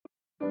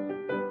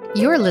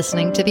You're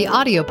listening to the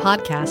audio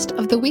podcast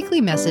of the weekly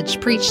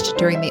message preached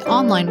during the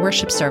online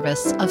worship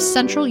service of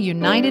Central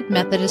United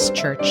Methodist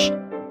Church.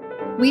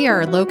 We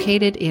are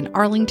located in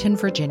Arlington,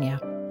 Virginia.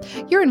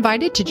 You're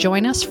invited to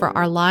join us for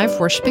our live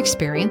worship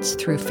experience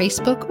through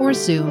Facebook or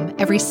Zoom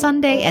every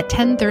Sunday at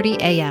 10:30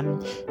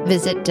 a.m.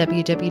 Visit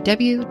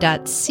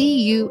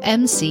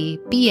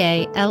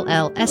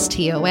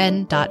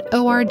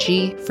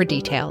www.cumcballston.org for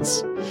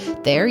details.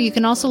 There you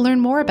can also learn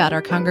more about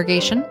our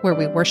congregation, where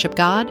we worship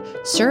God,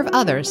 serve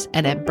others,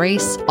 and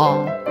embrace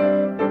all.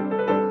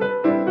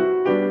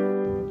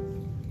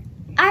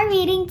 Our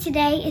reading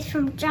today is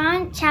from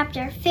John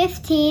chapter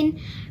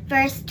 15,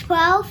 verse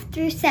 12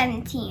 through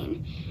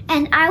 17,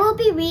 and I will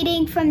be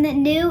reading from the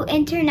New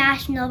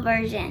International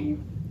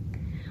Version.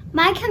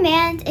 My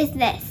command is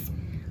this: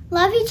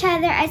 love each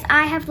other as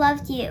I have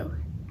loved you.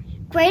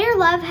 Greater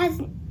love has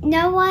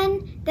no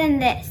one than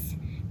this,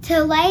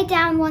 to lay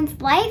down one's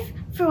life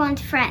for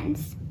one's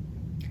friends.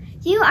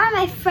 You are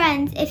my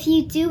friends if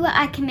you do what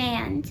I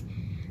command.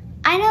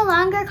 I no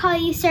longer call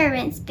you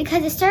servants,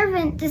 because a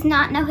servant does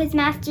not know his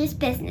master's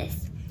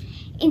business.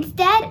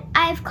 Instead,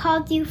 I have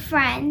called you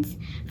friends,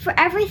 for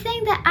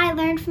everything that I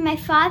learned from my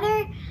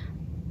Father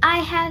I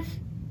have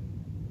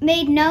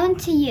made known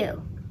to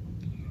you.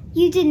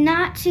 You did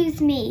not choose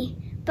me,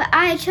 but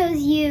I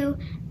chose you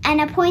and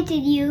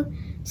appointed you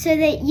so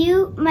that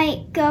you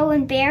might go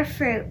and bear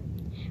fruit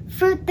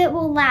that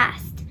will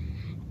last,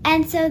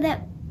 and so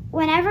that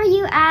whenever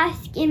you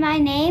ask in my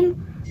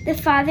name, the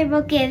Father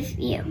will give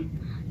you.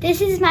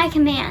 This is my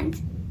command: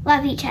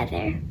 love each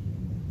other.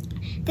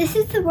 This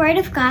is the word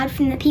of God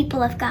from the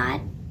people of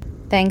God.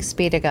 Thanks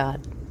be to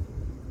God.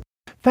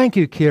 Thank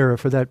you, Kira,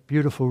 for that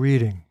beautiful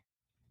reading.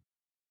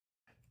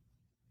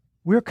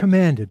 We're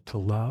commanded to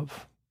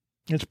love.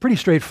 It's pretty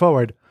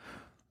straightforward.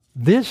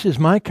 This is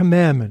my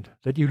commandment,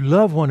 that you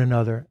love one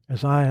another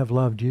as I have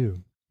loved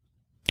you.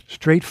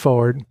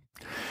 Straightforward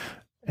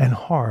and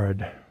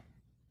hard.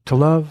 To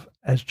love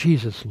as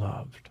Jesus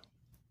loved.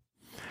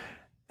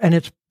 And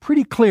it's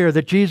pretty clear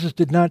that Jesus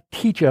did not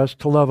teach us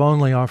to love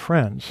only our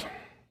friends.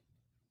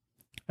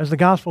 As the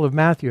Gospel of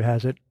Matthew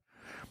has it,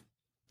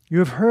 you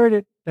have heard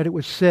it that it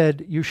was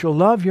said, you shall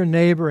love your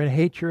neighbor and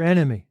hate your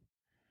enemy.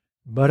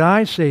 But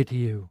I say to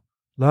you,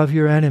 love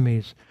your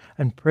enemies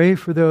and pray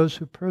for those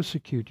who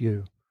persecute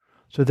you,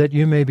 so that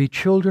you may be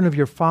children of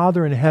your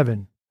Father in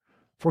heaven.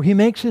 For he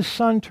makes his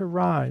sun to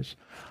rise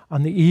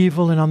on the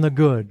evil and on the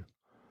good,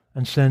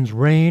 and sends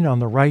rain on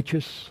the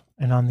righteous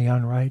and on the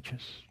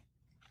unrighteous.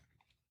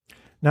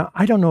 Now,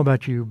 I don't know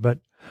about you, but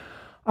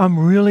I'm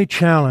really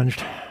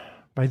challenged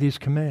by these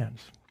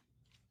commands.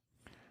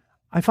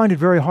 I find it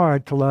very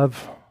hard to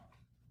love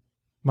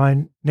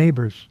my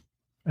neighbors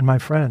and my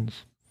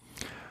friends.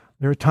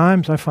 There are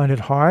times I find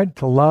it hard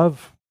to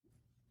love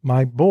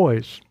my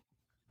boys,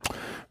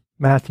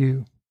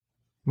 Matthew,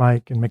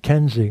 Mike, and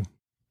Mackenzie,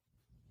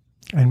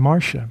 and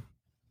Marcia,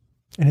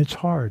 and it's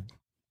hard.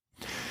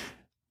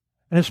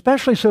 And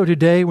especially so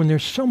today, when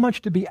there's so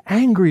much to be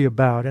angry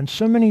about and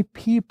so many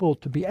people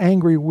to be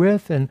angry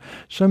with and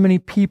so many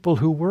people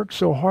who work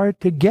so hard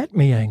to get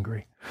me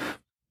angry.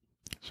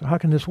 So how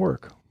can this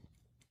work?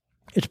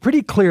 It's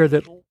pretty clear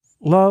that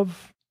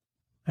love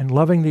and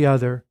loving the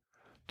other,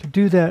 to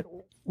do that,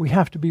 we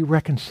have to be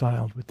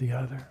reconciled with the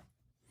other.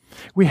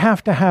 We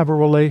have to have a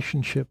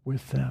relationship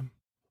with them.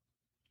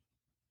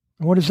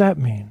 And what does that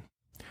mean?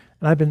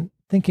 And I've been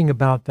thinking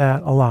about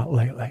that a lot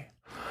lately.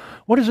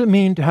 What does it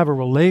mean to have a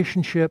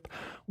relationship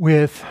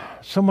with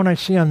someone I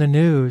see on the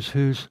news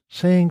who's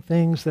saying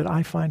things that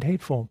I find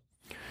hateful?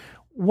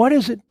 What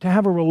is it to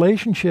have a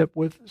relationship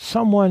with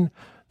someone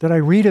that I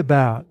read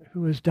about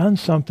who has done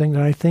something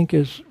that I think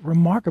is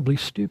remarkably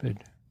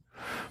stupid?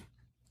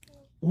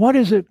 What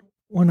is it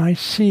when I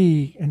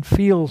see and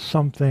feel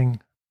something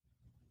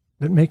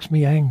that makes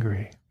me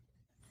angry?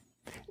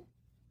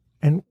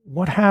 And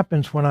what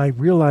happens when I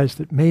realize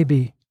that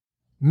maybe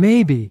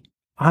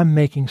I'm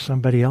making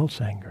somebody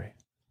else angry?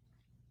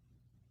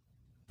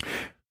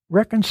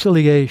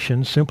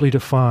 Reconciliation, simply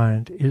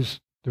defined, is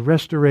the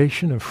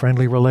restoration of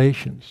friendly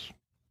relations.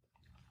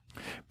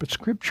 But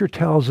Scripture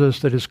tells us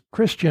that as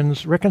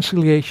Christians,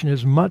 reconciliation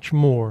is much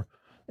more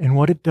in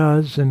what it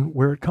does and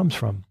where it comes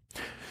from.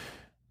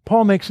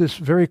 Paul makes this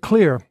very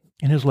clear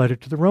in his letter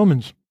to the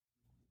Romans.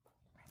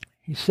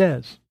 He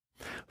says,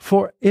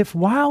 "For if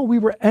while we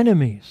were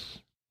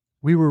enemies,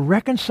 we were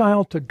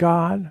reconciled to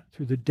God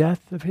through the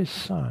death of his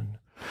Son,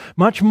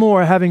 much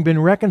more, having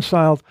been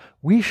reconciled,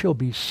 we shall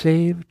be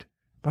saved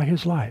by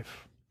his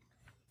life."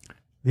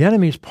 The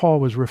enemies Paul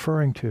was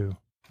referring to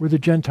were the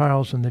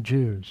Gentiles and the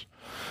Jews.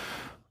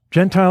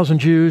 Gentiles and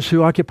Jews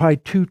who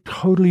occupied two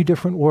totally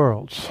different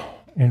worlds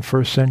in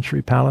first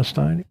century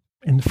Palestine,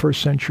 in the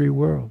first century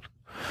world.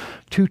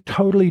 Two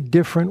totally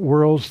different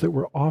worlds that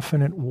were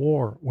often at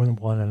war with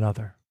one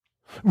another.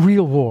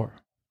 Real war.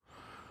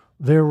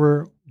 There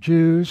were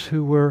Jews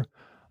who were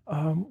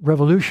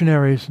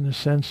revolutionaries in the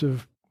sense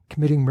of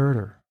committing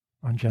murder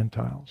on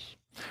Gentiles.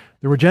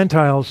 There were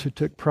Gentiles who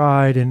took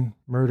pride in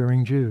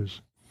murdering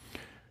Jews.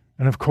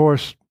 And of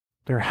course,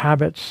 their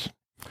habits,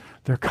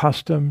 their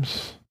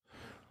customs,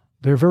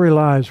 their very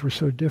lives were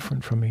so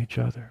different from each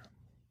other.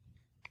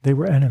 They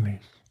were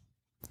enemies,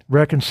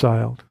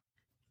 reconciled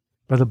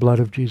by the blood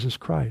of Jesus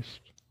Christ.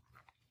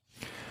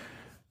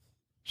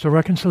 So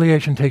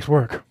reconciliation takes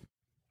work.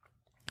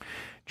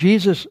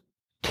 Jesus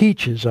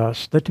teaches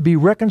us that to be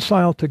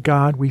reconciled to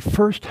God, we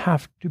first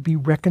have to be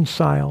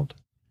reconciled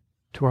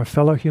to our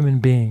fellow human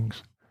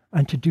beings.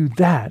 And to do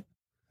that,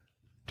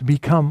 to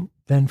become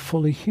then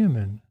fully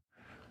human,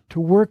 to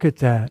work at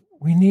that,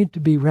 we need to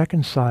be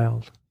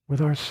reconciled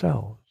with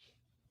ourselves.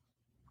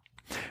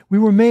 We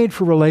were made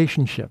for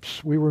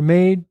relationships. We were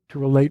made to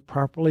relate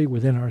properly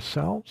within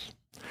ourselves,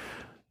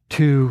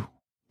 to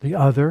the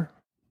other,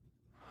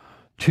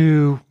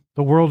 to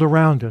the world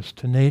around us,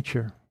 to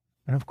nature,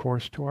 and of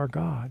course to our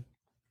God.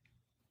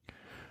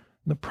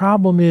 The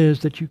problem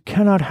is that you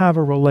cannot have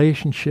a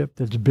relationship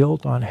that's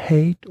built on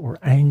hate or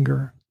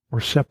anger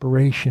or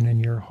separation in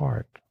your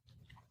heart.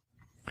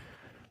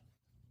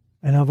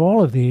 And of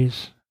all of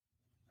these,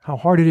 how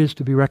hard it is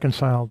to be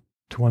reconciled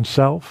to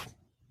oneself,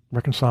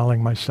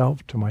 reconciling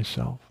myself to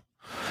myself,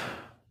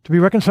 to be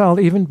reconciled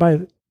even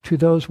to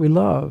those we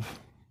love.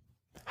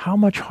 How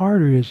much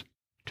harder it is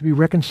to be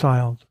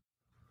reconciled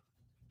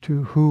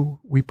to who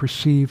we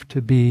perceive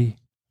to be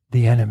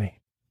the enemy.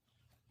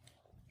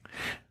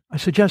 I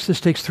suggest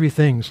this takes three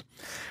things.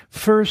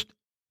 First,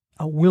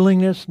 a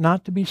willingness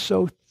not to be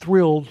so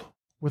thrilled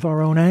with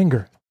our own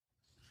anger.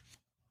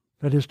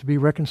 That is, to be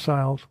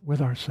reconciled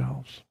with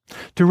ourselves.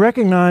 To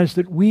recognize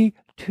that we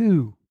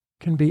too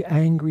can be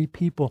angry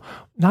people.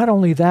 Not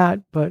only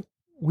that, but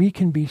we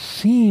can be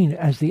seen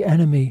as the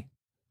enemy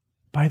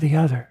by the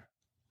other.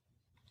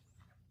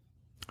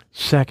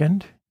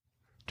 Second,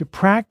 to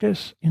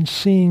practice in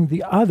seeing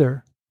the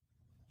other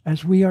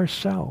as we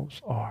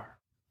ourselves are.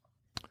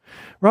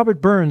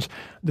 Robert Burns,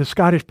 the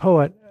Scottish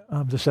poet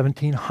of the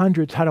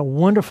 1700s, had a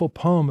wonderful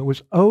poem. It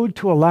was Ode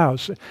to a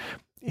Louse.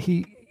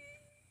 He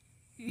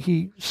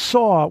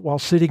saw, while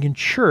sitting in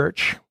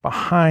church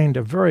behind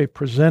a very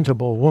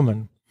presentable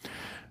woman,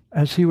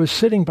 as he was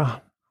sitting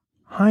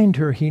behind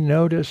her, he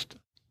noticed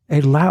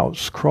a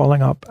louse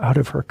crawling up out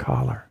of her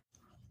collar.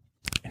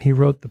 And he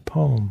wrote the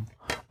poem,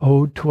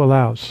 Ode to a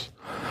Louse.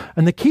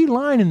 And the key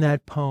line in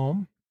that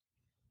poem,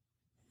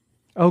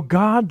 "O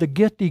God, the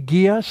gift ye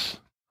gie us,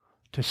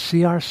 to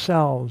see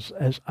ourselves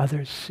as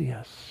others see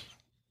us."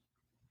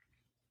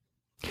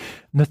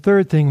 And the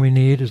third thing we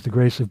need is the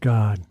grace of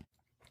God,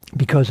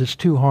 because it's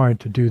too hard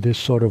to do this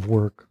sort of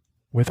work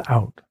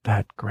without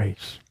that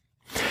grace.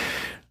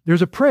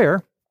 There's a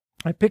prayer.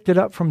 I picked it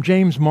up from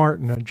James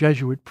Martin, a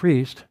Jesuit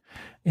priest,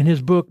 in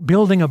his book,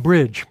 Building a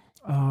Bridge.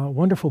 A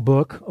wonderful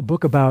book, a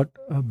book about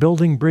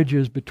building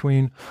bridges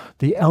between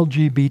the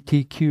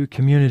LGBTQ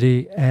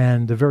community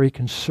and the very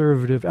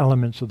conservative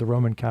elements of the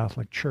Roman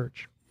Catholic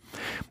Church.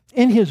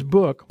 In his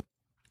book,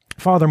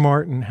 Father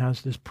Martin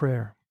has this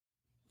prayer.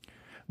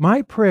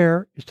 "My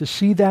prayer is to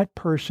see that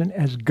person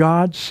as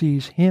God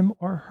sees him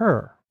or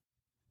her.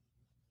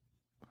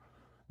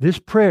 This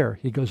prayer,"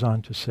 he goes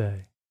on to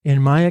say,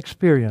 "in my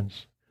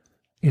experience,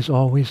 is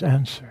always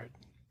answered."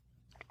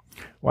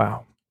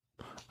 Wow.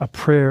 A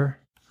prayer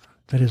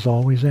that is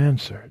always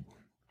answered.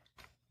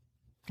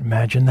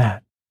 Imagine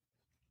that.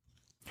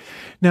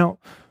 Now,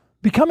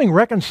 becoming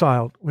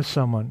reconciled with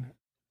someone,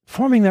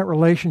 forming that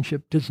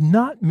relationship, does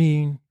not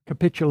mean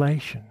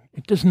capitulation.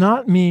 It does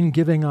not mean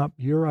giving up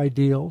your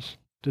ideals.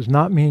 It does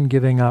not mean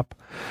giving up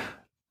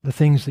the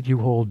things that you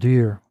hold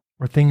dear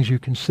or things you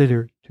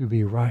consider to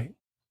be right.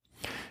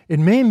 It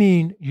may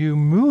mean you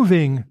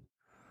moving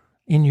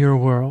in your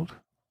world,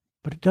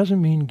 but it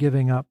doesn't mean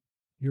giving up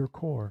your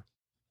core.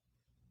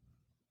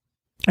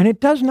 And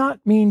it does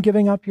not mean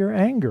giving up your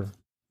anger.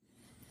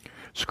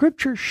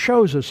 Scripture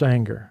shows us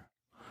anger,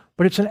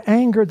 but it's an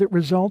anger that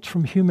results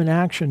from human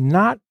action,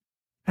 not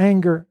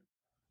anger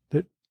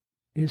that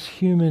is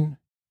human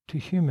to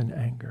human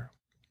anger.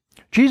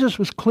 Jesus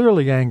was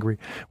clearly angry.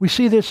 We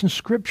see this in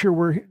Scripture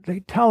where they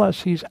tell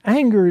us he's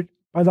angered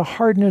by the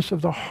hardness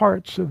of the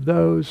hearts of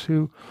those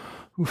who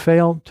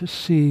failed to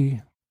see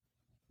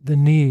the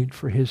need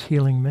for his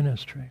healing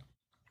ministry.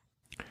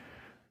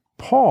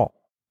 Paul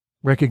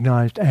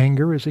recognized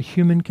anger as a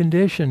human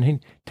condition. He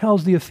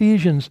tells the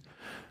Ephesians,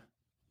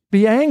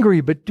 "Be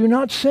angry, but do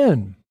not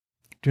sin.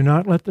 Do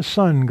not let the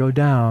sun go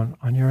down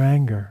on your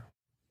anger."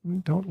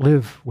 Don't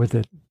live with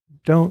it.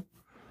 Don't,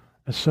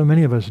 as so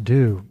many of us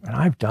do, and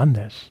I've done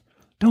this,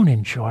 don't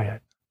enjoy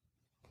it.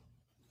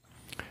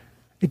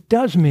 It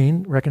does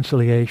mean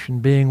reconciliation,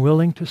 being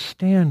willing to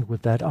stand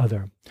with that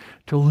other,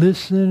 to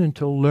listen and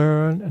to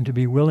learn and to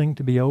be willing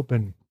to be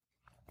open.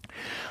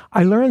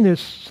 I learned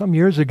this some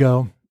years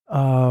ago,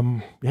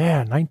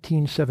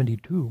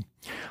 1972.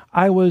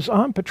 I was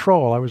on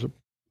patrol. I was a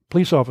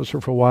police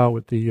officer for a while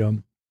with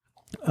the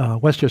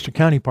Westchester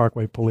County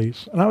Parkway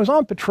Police. And I was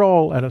on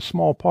patrol at a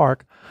small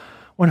park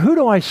when who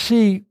do I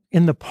see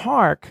in the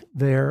park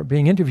there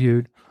being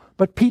interviewed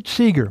but Pete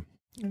Seeger.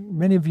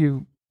 Many of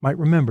you might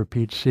remember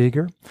Pete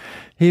Seeger.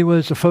 He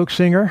was a folk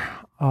singer.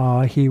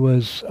 He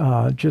was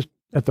just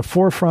at the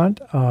forefront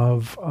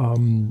of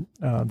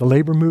the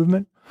labor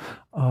movement.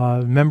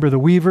 Remember the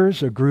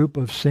Weavers, a group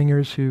of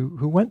singers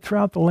who went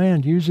throughout the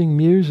land using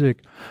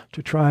music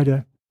to try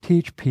to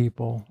teach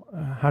people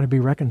how to be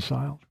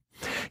reconciled.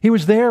 He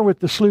was there with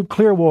the sloop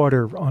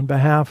Clearwater on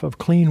behalf of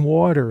clean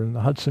water in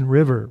the Hudson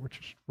River, which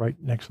is right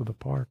next to the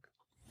park.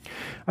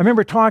 I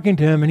remember talking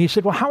to him, and he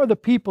said, well, how are the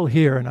people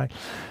here? And I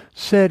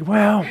said,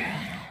 well,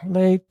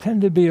 they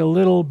tend to be a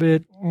little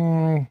bit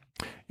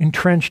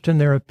entrenched in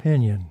their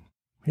opinion.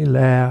 He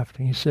laughed,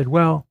 and he said,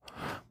 well,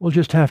 we'll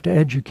just have to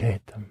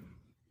educate them.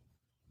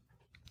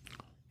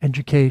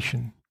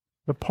 Education.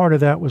 But part of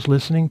that was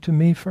listening to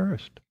me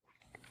first.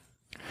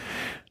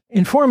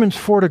 In Foreman's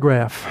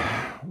photograph,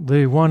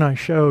 the one I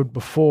showed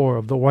before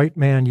of the white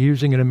man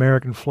using an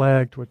American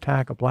flag to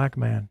attack a black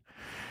man,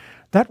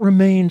 that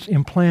remains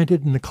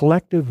implanted in the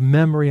collective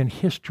memory and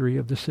history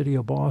of the city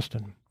of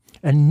Boston,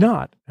 and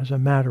not as a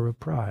matter of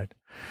pride.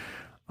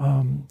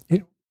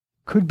 It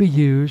could be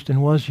used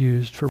and was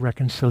used for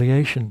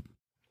reconciliation.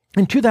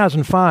 In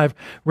 2005,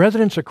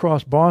 residents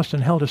across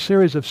Boston held a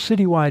series of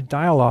citywide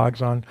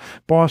dialogues on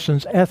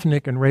Boston's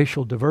ethnic and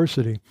racial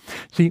diversity.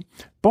 See,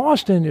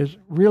 Boston is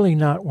really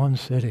not one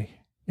city.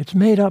 It's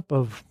made up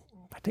of,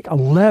 I think,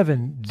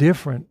 11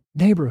 different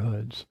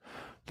neighborhoods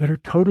that are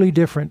totally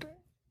different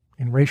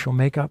in racial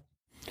makeup,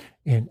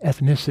 in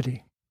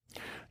ethnicity.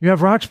 You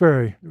have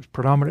Roxbury, it was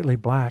predominantly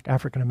black,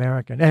 African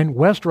American, and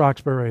West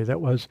Roxbury,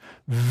 that was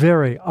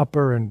very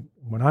upper and,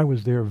 when I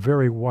was there,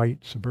 very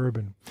white,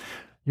 suburban.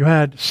 You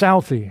had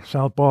Southie,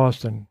 South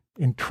Boston,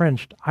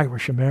 entrenched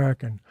Irish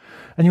American.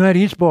 And you had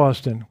East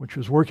Boston, which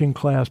was working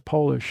class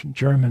Polish and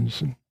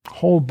Germans, and a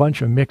whole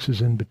bunch of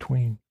mixes in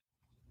between.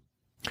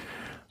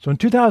 So in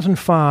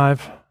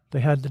 2005, they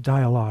had the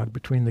dialogue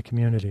between the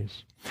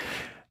communities.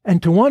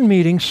 And to one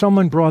meeting,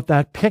 someone brought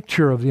that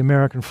picture of the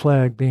American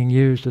flag being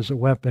used as a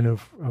weapon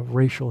of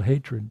racial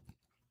hatred.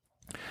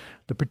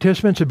 The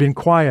participants had been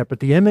quiet,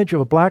 but the image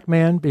of a black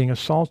man being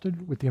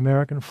assaulted with the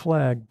American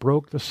flag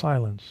broke the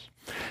silence.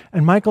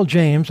 And Michael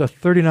James, a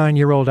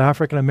 39-year-old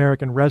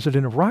African-American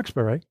resident of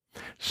Roxbury,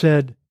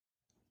 said,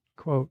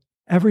 quote,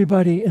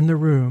 everybody in the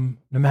room,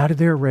 no matter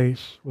their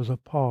race, was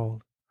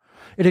appalled.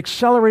 It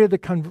accelerated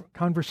the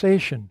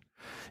conversation.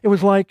 It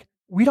was like,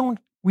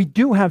 we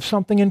do have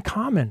something in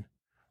common.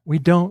 We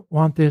don't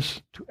want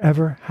this to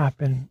ever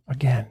happen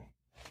again,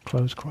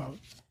 close quote.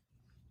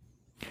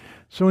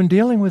 So in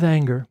dealing with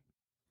anger,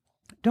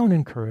 don't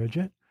encourage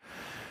it.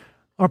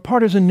 Our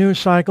partisan news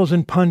cycles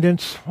and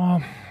pundits,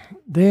 well,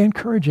 they're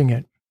encouraging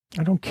it.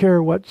 I don't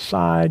care what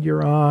side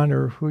you're on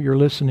or who you're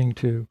listening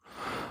to.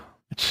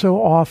 It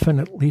so often,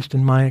 at least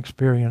in my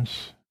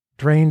experience,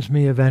 drains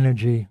me of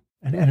energy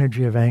and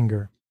energy of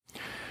anger.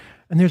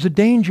 And there's a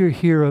danger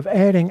here of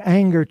adding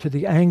anger to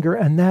the anger,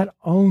 and that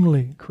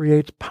only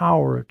creates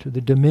power to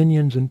the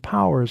dominions and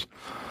powers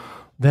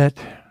that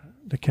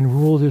can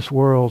rule this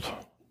world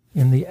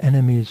in the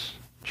enemy's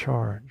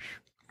charge.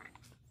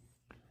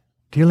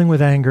 Dealing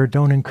with anger,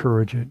 don't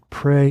encourage it.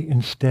 Pray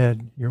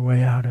instead your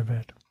way out of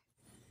it.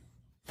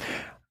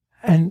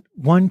 And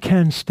one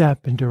can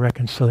step into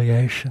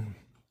reconciliation.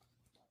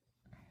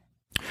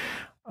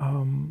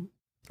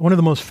 One of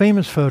the most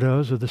famous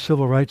photos of the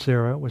civil rights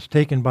era was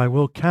taken by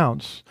Will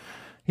Counts.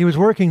 He was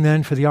working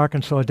then for the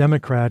Arkansas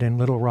Democrat in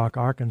Little Rock,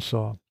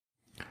 Arkansas.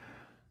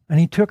 And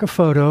he took a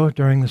photo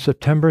during the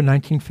September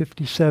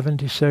 1957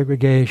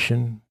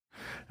 desegregation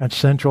at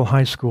Central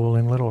High School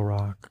in Little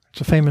Rock.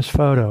 It's a famous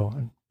photo,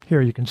 and here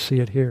you can see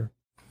it here.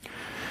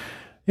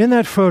 In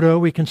that photo,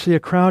 we can see a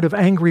crowd of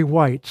angry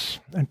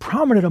whites, and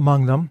prominent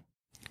among them,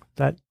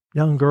 that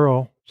young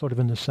girl, sort of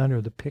in the center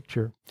of the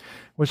picture,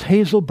 was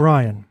Hazel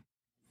Bryan,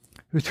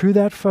 who through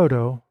that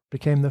photo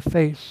became the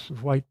face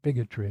of white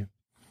bigotry.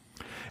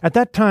 At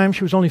that time,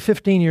 she was only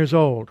 15 years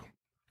old.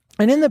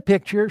 And in the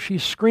picture,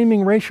 she's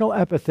screaming racial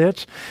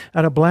epithets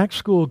at a black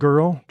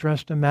schoolgirl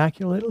dressed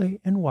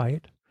immaculately in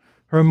white,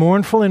 her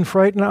mournful and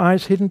frightened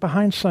eyes hidden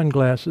behind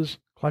sunglasses,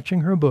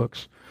 clutching her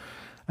books,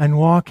 and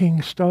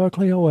walking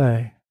stoically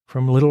away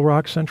from Little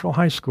Rock Central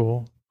High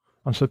School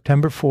on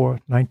September 4,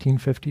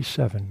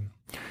 1957.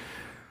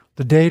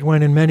 The date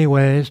when, in many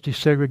ways,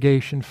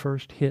 desegregation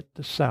first hit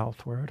the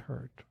South where it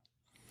hurt.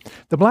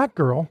 The black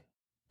girl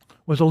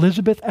was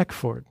Elizabeth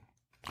Eckford.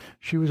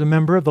 She was a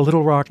member of the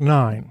Little Rock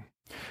Nine.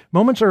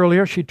 Moments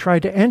earlier, she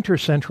tried to enter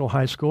Central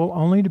High School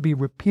only to be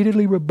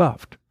repeatedly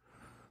rebuffed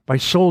by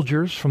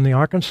soldiers from the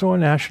Arkansas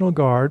National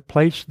Guard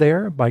placed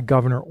there by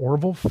Governor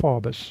Orville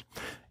Faubus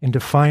in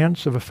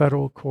defiance of a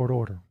federal court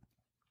order.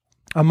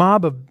 A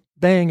mob of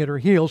baying at her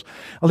heels,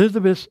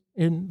 Elizabeth,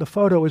 in the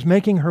photo, is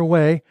making her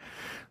way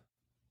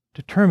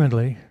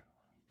determinedly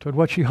toward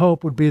what she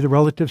hoped would be the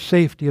relative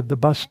safety of the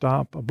bus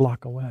stop a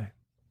block away.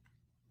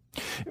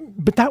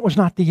 But that was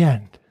not the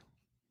end.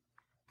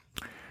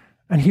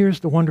 And here's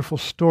the wonderful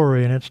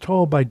story, and it's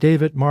told by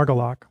David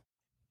Margolak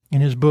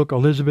in his book,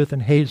 Elizabeth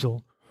and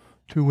Hazel,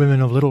 Two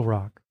Women of Little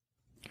Rock.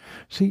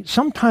 See,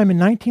 sometime in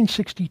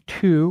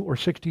 1962 or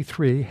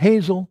 63,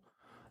 Hazel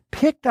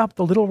picked up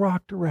the Little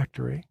Rock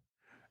directory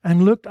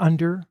and looked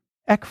under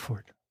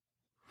Eckford.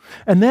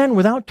 And then,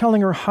 without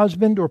telling her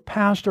husband or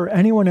pastor or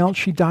anyone else,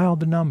 she dialed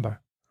the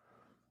number.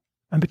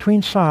 And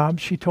between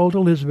sobs, she told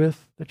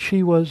Elizabeth that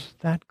she was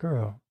that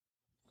girl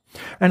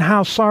and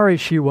how sorry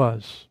she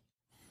was.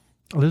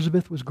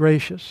 Elizabeth was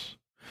gracious.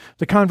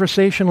 The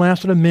conversation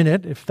lasted a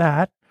minute, if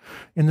that.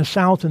 In the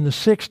South in the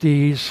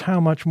 60s, how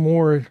much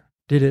more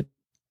did a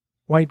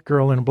white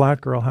girl and a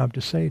black girl have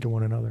to say to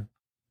one another?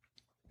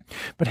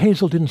 But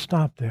Hazel didn't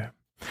stop there.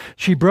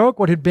 She broke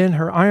what had been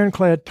her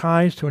ironclad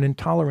ties to an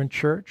intolerant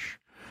church.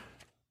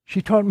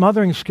 She taught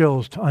mothering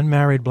skills to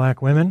unmarried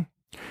black women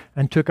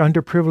and took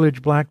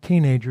underprivileged black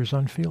teenagers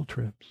on field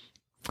trips.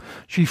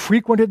 She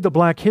frequented the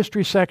Black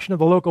History section of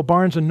the local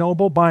Barnes &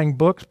 Noble, buying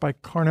books by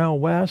Cornel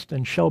West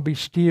and Shelby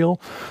Steele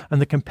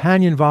and the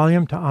companion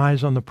volume to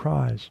Eyes on the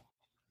Prize.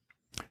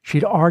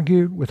 She'd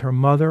argued with her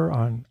mother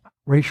on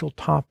racial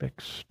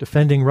topics,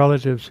 defending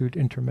relatives who'd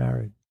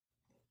intermarried.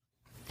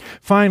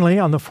 Finally,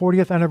 on the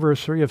 40th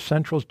anniversary of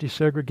Central's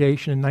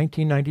desegregation in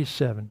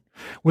 1997,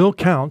 Will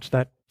Counts,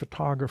 that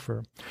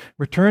photographer,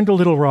 returned to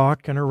Little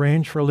Rock and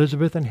arranged for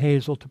Elizabeth and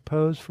Hazel to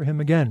pose for him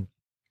again.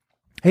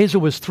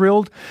 Hazel was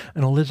thrilled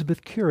and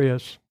Elizabeth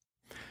curious.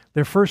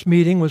 Their first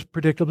meeting was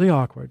predictably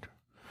awkward,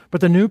 but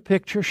the new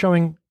picture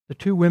showing the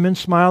two women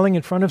smiling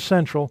in front of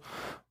Central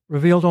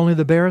revealed only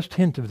the barest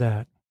hint of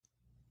that.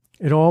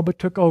 It all but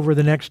took over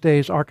the next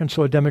day's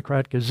Arkansas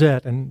Democrat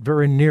Gazette and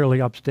very nearly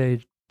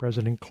upstaged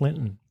President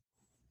Clinton.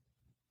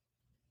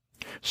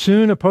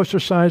 Soon a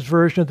poster-sized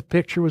version of the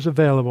picture was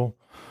available,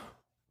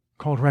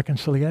 called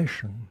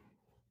Reconciliation.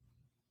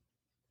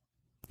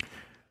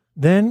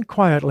 Then,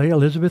 quietly,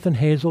 Elizabeth and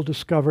Hazel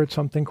discovered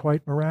something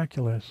quite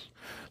miraculous.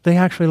 They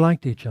actually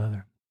liked each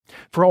other.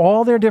 For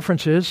all their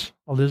differences,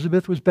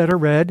 Elizabeth was better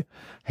read,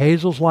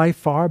 Hazel's life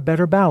far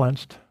better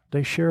balanced.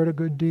 They shared a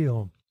good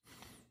deal.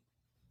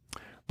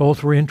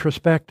 Both were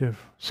introspective,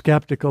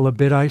 skeptical, a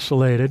bit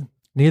isolated.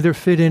 Neither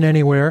fit in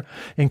anywhere,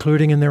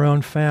 including in their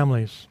own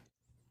families.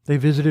 They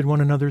visited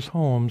one another's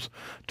homes,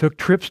 took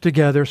trips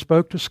together,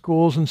 spoke to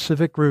schools and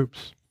civic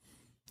groups.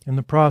 In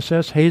the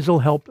process, Hazel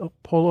helped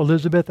pull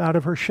Elizabeth out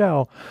of her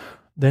shell,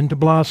 then to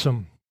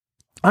blossom.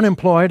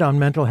 Unemployed on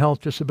mental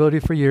health disability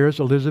for years,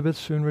 Elizabeth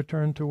soon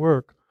returned to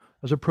work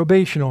as a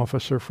probation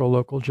officer for a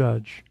local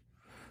judge.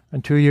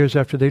 And 2 years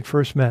after they'd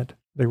first met,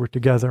 they were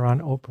together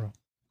on Oprah.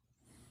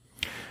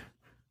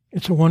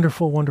 It's a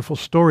wonderful, wonderful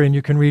story, and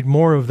you can read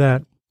more of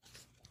that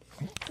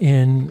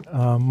in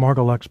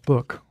Margot Luck's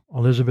book,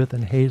 Elizabeth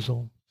and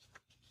Hazel.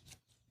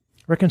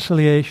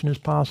 Reconciliation is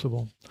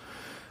possible,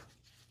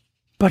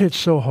 but it's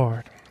so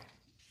hard.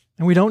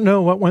 And we don't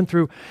know what went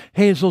through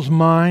Hazel's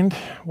mind,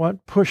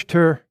 what pushed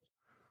her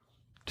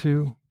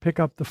to pick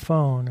up the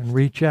phone and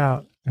reach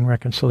out in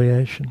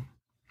reconciliation.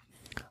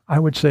 I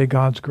would say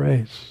God's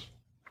grace.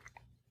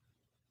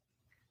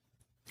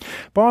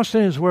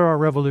 Boston is where our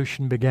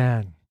revolution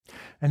began.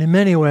 And in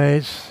many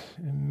ways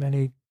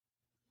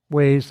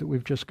that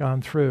we've just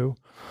gone through,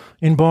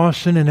 in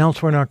Boston and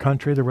elsewhere in our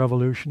country, the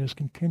revolution is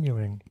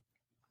continuing.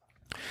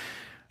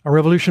 Our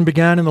revolution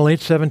began in the late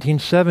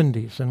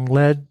 1770s and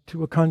led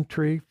to a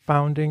country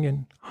founding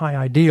in high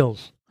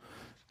ideals.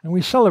 And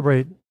we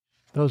celebrate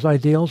those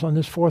ideals on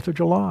this 4th of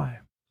July.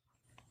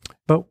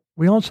 But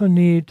we also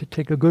need to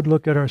take a good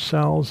look at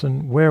ourselves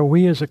and where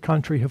we as a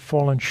country have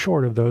fallen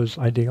short of those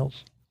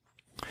ideals.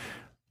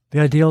 The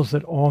ideals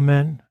that all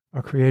men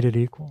are created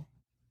equal.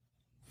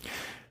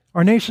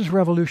 Our nation's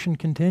revolution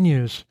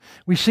continues.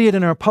 We see it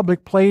in our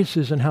public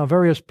places and how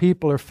various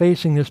people are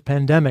facing this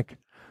pandemic,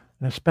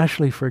 and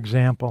especially, for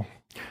example,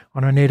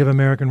 on our Native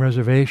American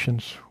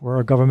reservations, where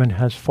our government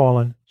has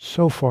fallen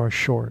so far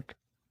short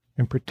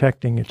in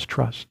protecting its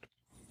trust.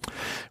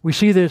 We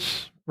see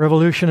this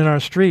revolution in our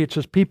streets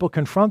as people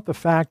confront the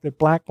fact that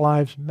Black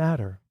lives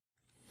matter.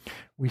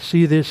 We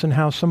see this in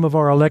how some of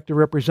our elected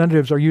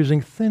representatives are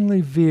using thinly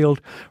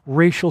veiled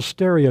racial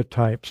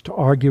stereotypes to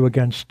argue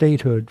against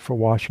statehood for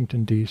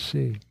Washington,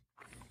 D.C.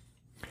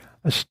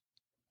 A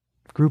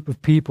group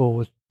of people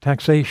with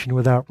taxation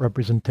without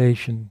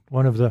representation,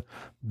 one of the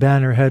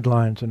banner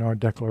headlines in our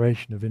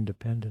Declaration of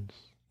Independence.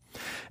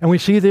 And we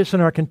see this in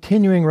our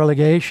continuing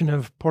relegation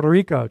of Puerto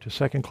Rico to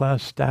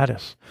second-class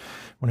status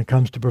when it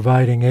comes to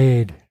providing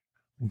aid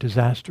and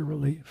disaster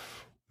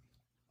relief.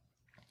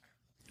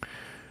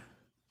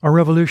 Our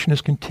revolution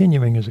is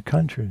continuing as a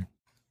country.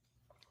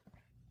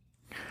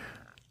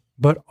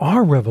 But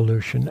our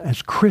revolution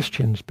as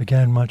Christians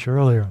began much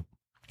earlier,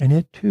 and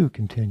it too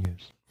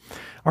continues.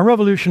 Our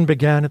revolution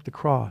began at the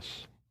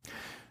cross.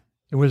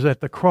 It was at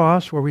the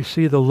cross where we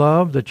see the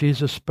love that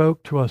Jesus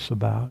spoke to us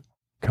about,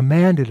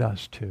 commanded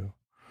us to.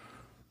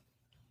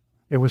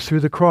 It was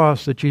through the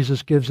cross that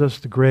Jesus gives us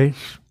the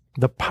grace,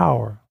 the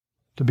power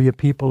to be a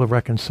people of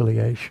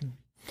reconciliation.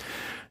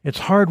 It's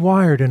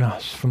hardwired in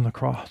us from the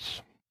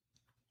cross.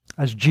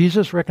 As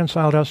Jesus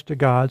reconciled us to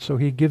God, so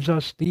he gives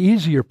us the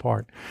easier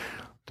part,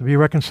 to be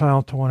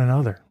reconciled to one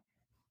another.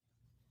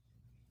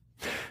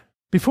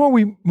 Before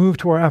we move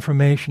to our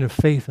affirmation of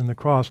faith in the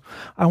cross,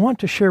 I want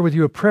to share with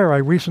you a prayer I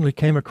recently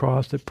came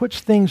across that puts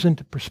things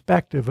into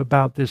perspective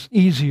about this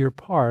easier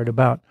part,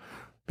 about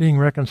being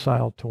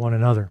reconciled to one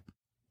another.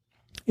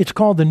 It's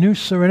called the New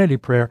Serenity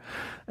Prayer,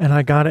 and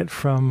I got it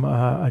from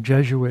a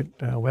Jesuit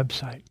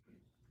website.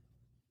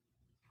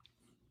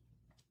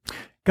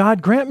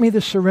 God, grant me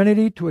the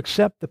serenity to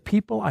accept the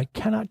people I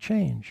cannot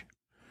change,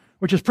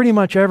 which is pretty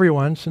much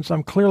everyone, since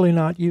I'm clearly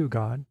not you,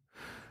 God,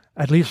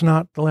 at least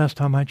not the last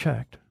time I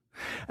checked.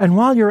 And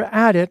while you're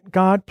at it,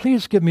 God,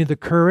 please give me the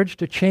courage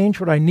to change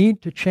what I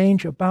need to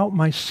change about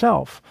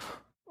myself,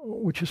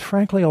 which is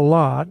frankly a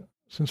lot,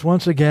 since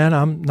once again,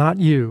 I'm not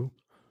you,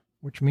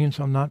 which means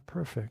I'm not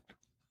perfect.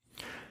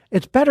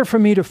 It's better for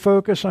me to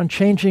focus on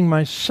changing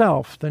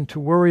myself than to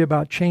worry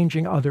about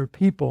changing other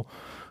people,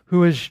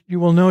 who, as you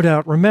will no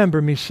doubt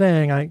remember me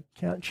saying, I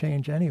can't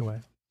change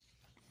anyway.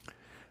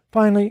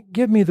 Finally,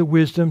 give me the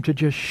wisdom to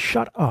just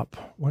shut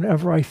up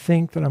whenever I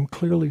think that I'm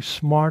clearly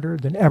smarter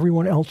than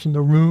everyone else in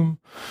the room,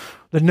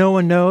 that no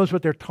one knows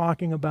what they're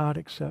talking about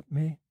except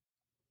me,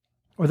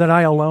 or that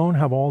I alone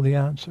have all the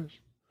answers.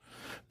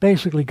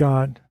 Basically,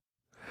 God,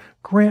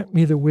 grant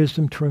me the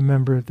wisdom to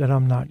remember that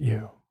I'm not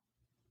you.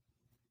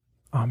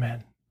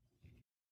 Amen.